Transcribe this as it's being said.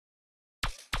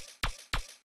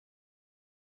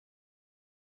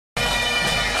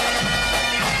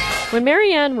When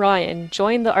Marianne Ryan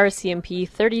joined the RCMP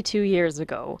 32 years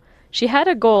ago, she had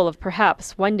a goal of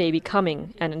perhaps one day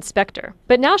becoming an inspector.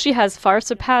 But now she has far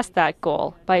surpassed that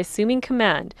goal by assuming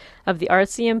command of the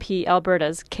RCMP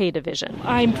Alberta's K Division.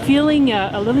 I'm feeling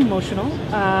a little emotional,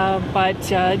 but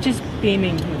just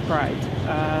beaming with pride.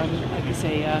 Like I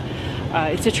say,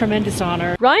 it's a tremendous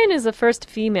honor. Ryan is the first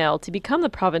female to become the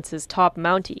province's top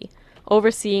Mountie,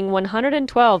 overseeing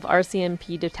 112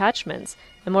 RCMP detachments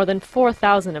and more than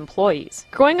 4,000 employees.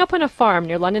 Growing up on a farm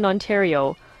near London,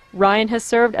 Ontario, Ryan has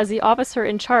served as the officer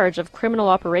in charge of criminal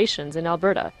operations in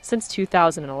Alberta since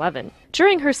 2011.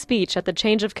 During her speech at the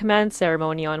change of command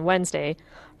ceremony on Wednesday,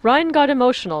 Ryan got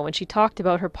emotional when she talked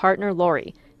about her partner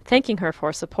Laurie, thanking her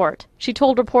for support. She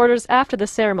told reporters after the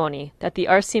ceremony that the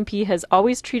RCMP has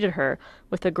always treated her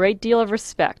with a great deal of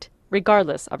respect,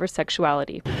 regardless of her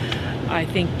sexuality. I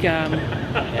think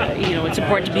it's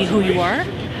important to be who you are,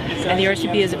 and the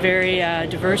RCMP is a very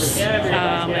diverse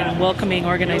and welcoming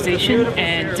organization.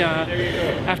 And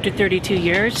after 32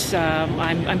 years,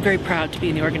 I'm very proud to be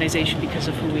in the organization because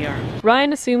of who we are.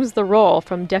 Ryan assumes the role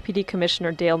from Deputy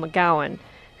Commissioner Dale McGowan,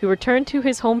 who returned to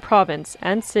his home province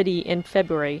and city in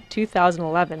February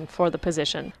 2011 for the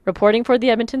position. Reporting for the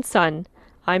Edmonton Sun,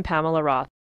 I'm Pamela Roth.